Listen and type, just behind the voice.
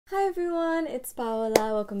Hi everyone, it's Paola.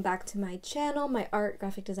 Welcome back to my channel, my art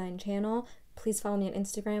graphic design channel. Please follow me on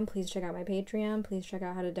Instagram, please check out my Patreon, please check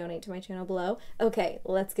out how to donate to my channel below. Okay,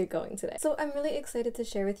 let's get going today. So I'm really excited to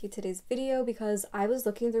share with you today's video because I was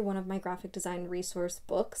looking through one of my graphic design resource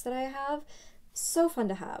books that I have. So fun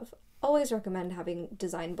to have. Always recommend having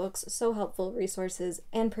design books, so helpful resources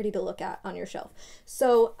and pretty to look at on your shelf.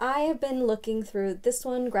 So I have been looking through this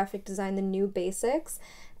one, Graphic Design, The New Basics,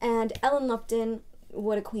 and Ellen Lupton.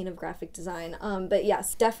 What a queen of graphic design. But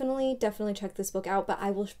yes, definitely check this book out, but I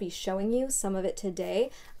will be showing you some of it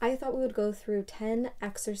today. I thought we would go through 10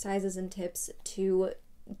 exercises and tips to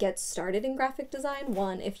get started in graphic design.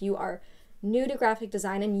 One, if you are new to graphic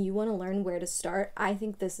design and you want to learn where to start, I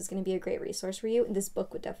think this is going to be a great resource for you. This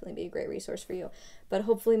book would definitely be a great resource for you, but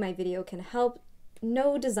hopefully my video can help.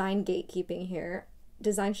 No design gatekeeping here.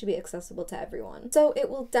 Design should be accessible to everyone. So it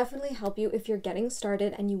will definitely help you if you're getting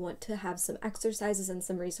started and you want to have some exercises and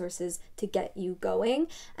some resources to get you going.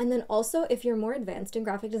 And then also if you're more advanced in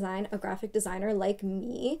graphic design, a graphic designer like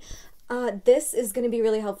me, this is going to be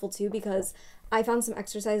really helpful too, because I found some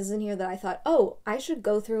exercises in here that I thought, oh, I should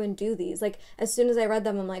go through and do these. Like as soon as I read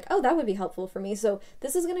them, I'm like, oh, that would be helpful for me. So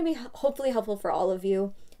this is going to be hopefully helpful for all of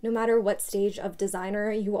you, no matter what stage of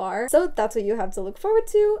designer you are. So that's what you have to look forward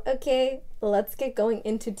to. Okay, let's get going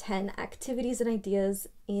into 10 activities and ideas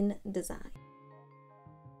in design.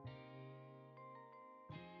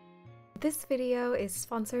 This video is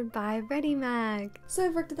sponsored by ReadyMag. So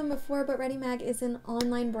I've worked with them before, but ReadyMag is an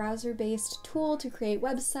online browser-based tool to create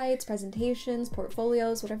websites, presentations,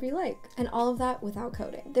 portfolios, whatever you like, and all of that without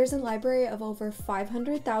coding. There's a library of over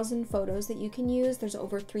 500,000 photos that you can use. There's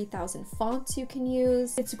over 3,000 fonts you can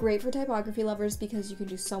use. It's great for typography lovers because you can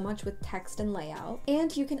do so much with text and layout,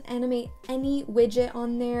 and you can animate any widget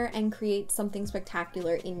on there and create something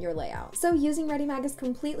spectacular in your layout. So using ReadyMag is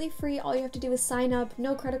completely free. All you have to do is sign up,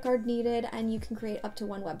 no credit card needed, and you can create up to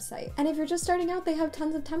one website. And if you're just starting out, they have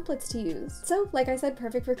tons of templates to use. So like I said,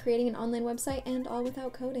 perfect for creating an online website and all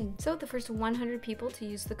without coding. So the first 100 people to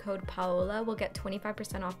use the code Paola will get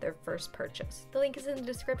 25% off their first purchase. The link is in the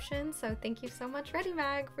description, so thank you so much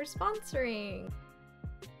ReadyMag for sponsoring.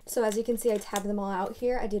 So as you can see, I tabbed them all out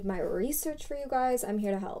here. I did my research for you guys. I'm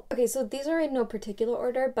here to help. Okay, so these are in no particular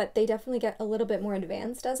order, but they definitely get a little bit more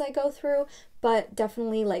advanced as I go through, but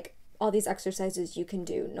definitely like all these exercises you can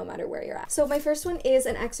do no matter where you're at. So my first one is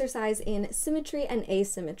an exercise in symmetry and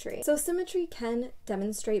asymmetry. So symmetry can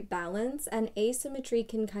demonstrate balance and asymmetry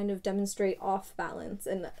can kind of demonstrate off balance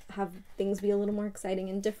and have things be a little more exciting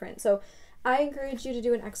and different. So I encourage you to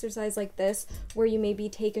do an exercise like this where you maybe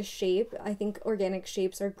take a shape. I think organic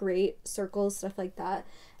shapes are great, circles, stuff like that,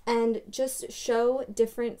 and just show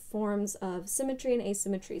different forms of symmetry and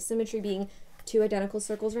asymmetry. Symmetry being two identical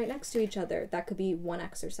circles right next to each other. That could be one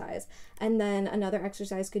exercise. And then another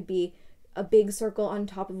exercise could be a big circle on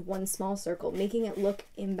top of one small circle, making it look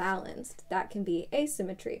imbalanced. That can be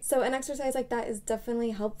asymmetry. So an exercise like that is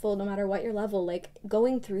definitely helpful no matter what your level. Like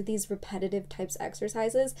going through these repetitive types of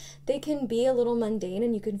exercises, they can be a little mundane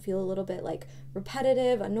and you can feel a little bit like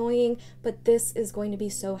repetitive, annoying, but this is going to be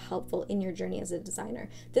so helpful in your journey as a designer.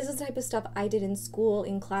 This is the type of stuff I did in school,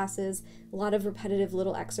 in classes, a lot of repetitive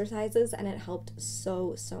little exercises, and it helped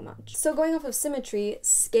so much. So going off of symmetry,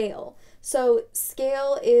 scale. So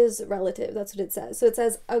scale is relative, that's what it says. So it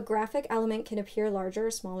says a graphic element can appear larger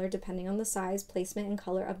or smaller depending on the size, placement, and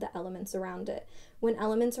color of the elements around it. When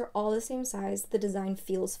elements are all the same size, the design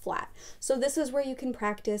feels flat. So this is where you can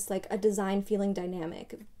practice like a design feeling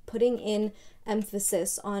dynamic, putting in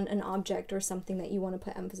emphasis on an object or something that you want to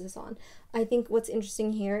put emphasis on. I think what's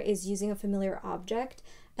interesting here is using a familiar object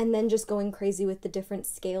and then just going crazy with the different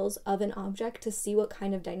scales of an object to see what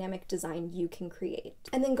kind of dynamic design you can create.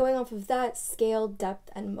 And then going off of that, scale, depth,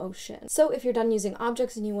 and motion. So if you're done using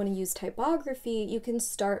objects and you want to use typography, you can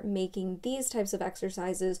start making these types of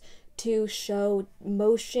exercises to show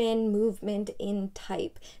motion, movement in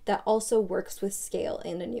type that also works with scale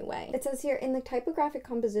in a new way. It says here, in the typographic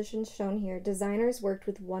compositions shown here, designers worked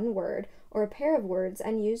with one word or a pair of words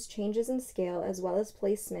and used changes in scale as well as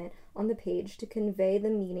placement on the page to convey the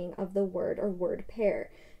meaning of the word or word pair.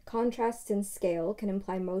 Contrasts in scale can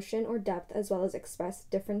imply motion or depth as well as express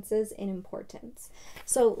differences in importance.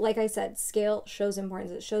 So like I said, scale shows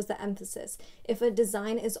importance, it shows the emphasis. If a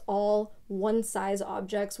design is all one size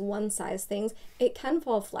objects, one size things, it can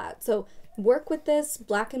fall flat. So work with this,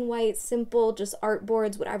 black and white, simple, just art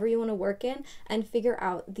boards, whatever you want to work in, and figure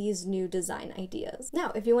out these new design ideas.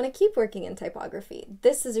 Now, if you want to keep working in typography,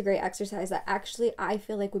 this is a great exercise that actually I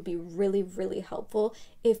feel like would be really helpful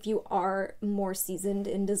if you are more seasoned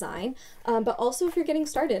in design, but also if you're getting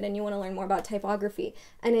started and you want to learn more about typography.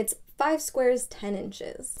 And it's 5 squares, 10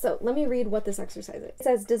 inches. So let me read what this exercise is. It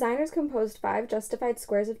says, designers composed 5 justified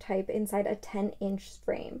squares of type inside a 10-inch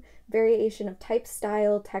frame. Variation of type,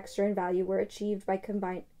 style, texture, and value were achieved by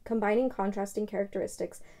combining contrasting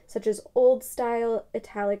characteristics such as old style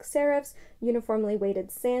italic serifs, uniformly weighted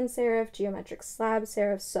sans serif, geometric slab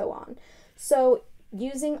serifs, so on. So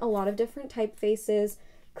using a lot of different typefaces,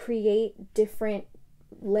 create different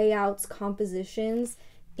layouts, compositions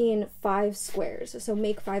in 5 squares. So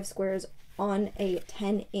make 5 squares on a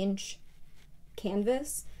 10-inch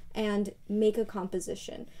canvas and make a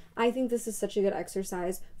composition. I think this is such a good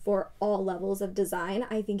exercise for all levels of design.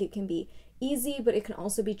 I think it can be easy, but it can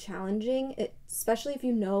also be challenging, especially if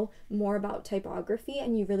you know more about typography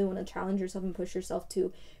and you really want to challenge yourself and push yourself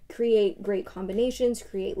to create great combinations,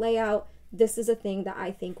 create layout. This is a thing that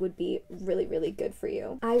I think would be really, really good for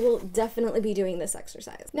you. I will definitely be doing this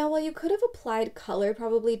exercise. Now, while you could have applied color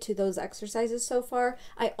probably to those exercises so far,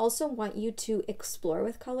 I also want you to explore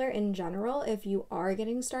with color in general if you are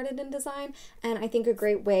getting started in design. And I think a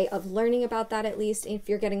great way of learning about that, at least if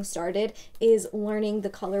you're getting started, is learning the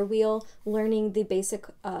color wheel, learning the basic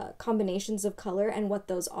combinations of color and what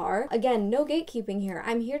those are. Again, no gatekeeping here.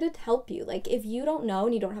 I'm here to help you. Like, if you don't know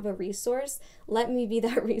and you don't have a resource, let me be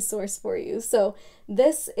that resource for you. So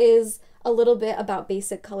this is a little bit about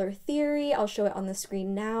basic color theory. I'll show it on the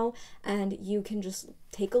screen now, and you can just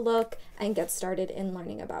take a look and get started in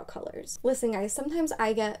learning about colors. Listen guys, sometimes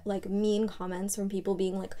I get like mean comments from people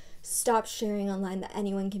being like, stop sharing online that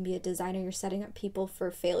anyone can be a designer, you're setting up people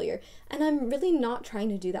for failure. And I'm really not trying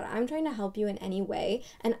to do that. I'm trying to help you in any way.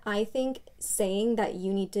 And I think saying that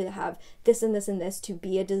you need to have this and this and this to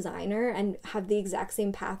be a designer and have the exact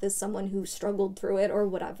same path as someone who struggled through it or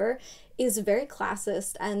whatever is very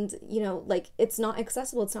classist, and you know, like, it's not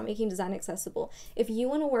accessible. It's not making design accessible. If you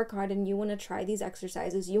want to work hard and you want to try these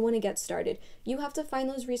exercises, you want to get started, you have to find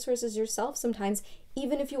those resources yourself sometimes,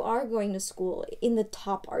 even if you are going to school in the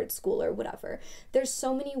top art school or whatever. There's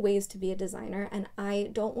so many ways to be a designer, and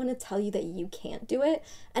I don't want to tell you that you can't do it,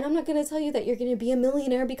 and I'm not going to tell you that you're going to be a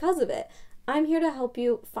millionaire because of it. I'm here to help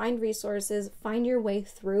you find resources, find your way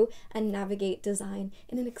through, and navigate design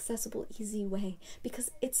in an accessible, easy way,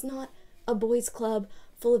 because it's not a boys club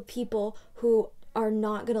full of people who are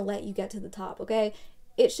not going to let you get to the top, okay?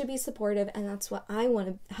 It should be supportive, and that's what I want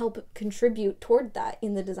to help contribute toward that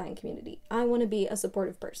in the design community. I want to be a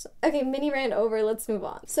supportive person. Okay, mini rant over, let's move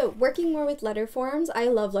on. So working more with letter forms. I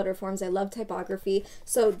love letter forms, I love typography,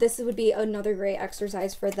 so this would be another great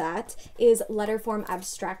exercise for that, is letter form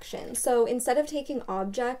abstraction. So instead of taking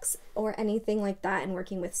objects or anything like that and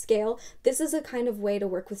working with scale, this is a kind of way to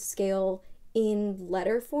work with scale in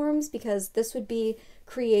letter forms, because this would be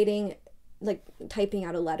creating, like, typing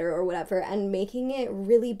out a letter or whatever and making it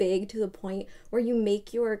really big to the point where you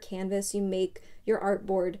make your canvas, you make your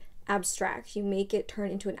artboard abstract, you make it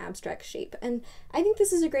turn into an abstract shape. And I think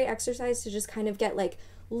this is a great exercise to just kind of get like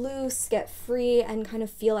loose, get free, and kind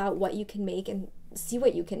of feel out what you can make and see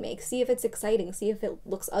what you can make, see if it's exciting, see if it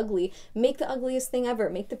looks ugly, make the ugliest thing ever,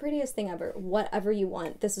 make the prettiest thing ever, whatever you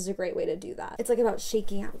want. This is a great way to do that. It's like about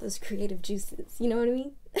shaking out those creative juices, you know what I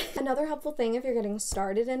mean? Another helpful thing if you're getting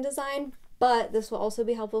started in design, but this will also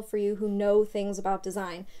be helpful for you who know things about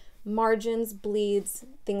design, margins, bleeds,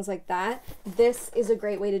 things like that. This is a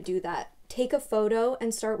great way to do that. Take a photo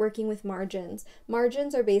and start working with margins.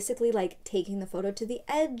 Margins are basically like taking the photo to the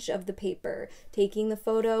edge of the paper, taking the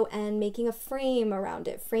photo and making a frame around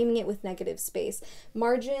it, framing it with negative space.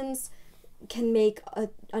 Margins can make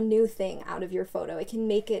a new thing out of your photo. It can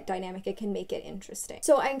make it dynamic, it can make it interesting.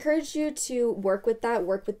 So I encourage you to work with that,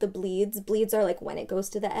 work with the bleeds. Bleeds are like when it goes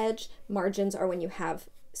to the edge. Margins are when you have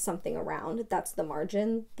something around. That's the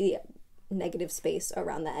margin, the negative space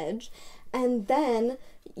around the edge. And then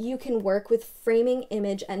you can work with framing,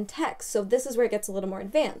 image, and text. So this is where it gets a little more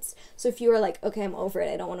advanced. So if you are like, okay, I'm over it,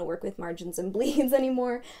 I don't want to work with margins and bleeds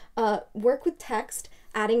anymore, work with text,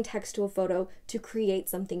 adding text to a photo to create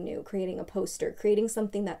something new, creating a poster, creating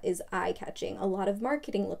something that is eye-catching. A lot of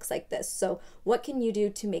marketing looks like this. So what can you do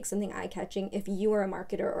to make something eye-catching if you are a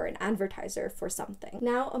marketer or an advertiser for something?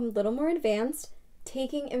 Now, a little more advanced,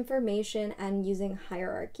 taking information and using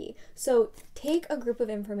hierarchy. So take a group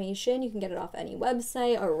of information, you can get it off any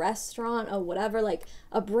website, a restaurant, or whatever, like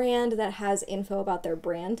a brand that has info about their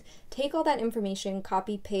brand. Take all that information,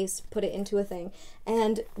 copy, paste, put it into a thing,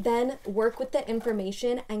 and then work with the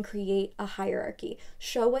information and create a hierarchy.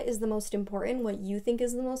 Show what is the most important, what you think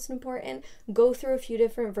is the most important. Go through a few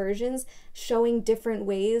different versions showing different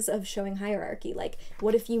ways of showing hierarchy. Like,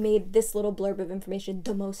 what if you made this little blurb of information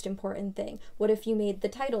the most important thing? What if you you made the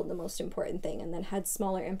title the most important thing and then had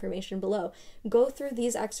smaller information below. Go through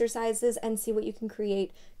these exercises and see what you can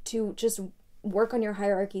create to just work on your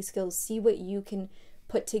hierarchy skills, see what you can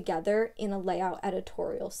put together in a layout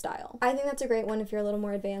editorial style. I think that's a great one if you're a little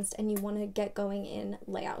more advanced and you want to get going in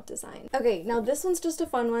layout design. Okay, now this one's just a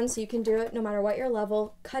fun one, so you can do it no matter what your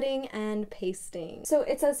level, cutting and pasting. So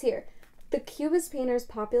it says here, the Cubist painters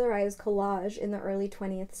popularized collage in the early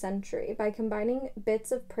 20th century. By combining bits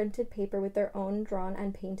of printed paper with their own drawn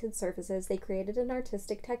and painted surfaces, they created an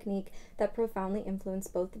artistic technique that profoundly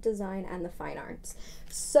influenced both the design and the fine arts.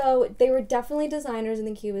 So they were definitely designers in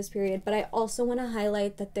the Cubist period, but I also want to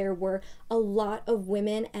highlight that there were a lot of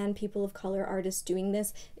women and people of color artists doing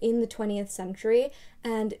this in the 20th century,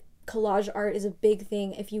 and collage art is a big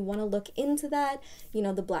thing. If you want to look into that, you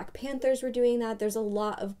know, the Black Panthers were doing that. There's a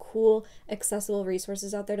lot of cool accessible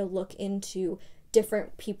resources out there to look into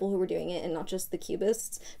different people who were doing it and not just the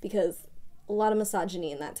Cubists, because a lot of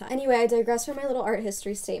misogyny in that time. Anyway, I digress from my little art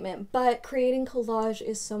history statement, but creating collage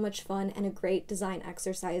is so much fun and a great design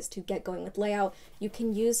exercise to get going with layout. You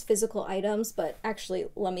can use physical items, but actually,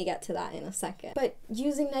 let me get to that in a second. But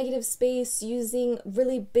using negative space, using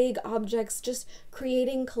really big objects, just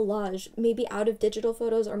creating collage, maybe out of digital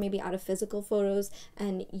photos or maybe out of physical photos,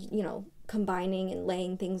 and, you know, combining and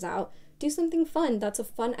laying things out. Do something fun. That's a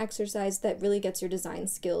fun exercise that really gets your design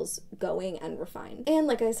skills going and refined. And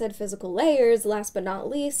like I said, physical layers, last but not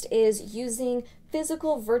least, is using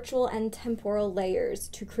physical, virtual, and temporal layers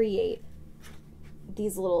to create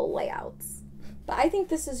these little layouts. But I think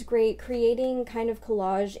this is great, creating kind of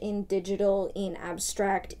collage in digital, in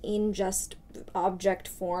abstract, in just object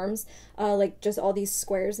forms, like just all these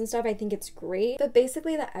squares and stuff. I think it's great. But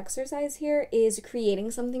basically the exercise here is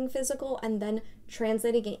creating something physical and then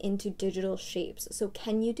translating it into digital shapes. So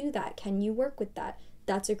can you do that? Can you work with that?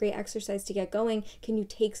 That's a great exercise to get going. Can you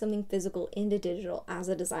take something physical into digital as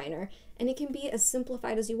a designer? And it can be as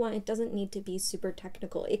simplified as you want. It doesn't need to be super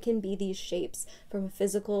technical. It can be these shapes from a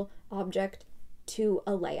physical object to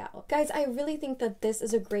a layout. Guys, I really think that this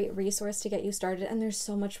is a great resource to get you started, and there's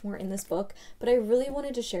so much more in this book, but I really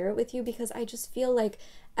wanted to share it with you because I just feel like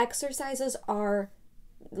exercises are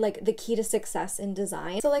like the key to success in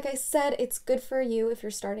design. So like I said, it's good for you if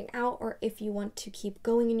you're starting out or if you want to keep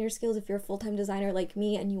going in your skills, if you're a full-time designer like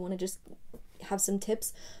me and you want to just have some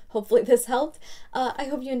tips. Hopefully this helped. I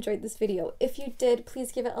hope you enjoyed this video. If you did,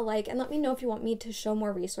 please give it a like and let me know if you want me to show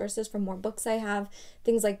more resources from more books I have,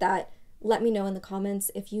 things like that. Let me know in the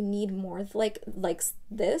comments if you need more like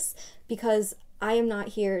this, because I am not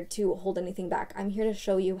here to hold anything back. I'm here to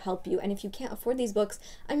show you, help you, and if you can't afford these books,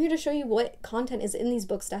 I'm here to show you what content is in these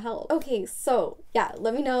books to help. Okay, so yeah,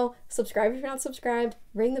 let me know. Subscribe if you're not subscribed,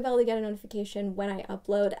 ring the bell to get a notification when I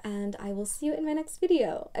upload, and I will see you in my next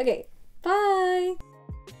video. Okay, bye!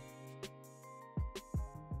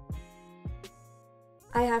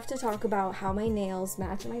 I have to talk about how my nails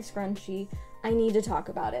match my scrunchie. I need to talk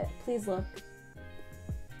about it. Please look.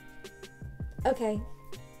 Okay,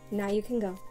 now you can go.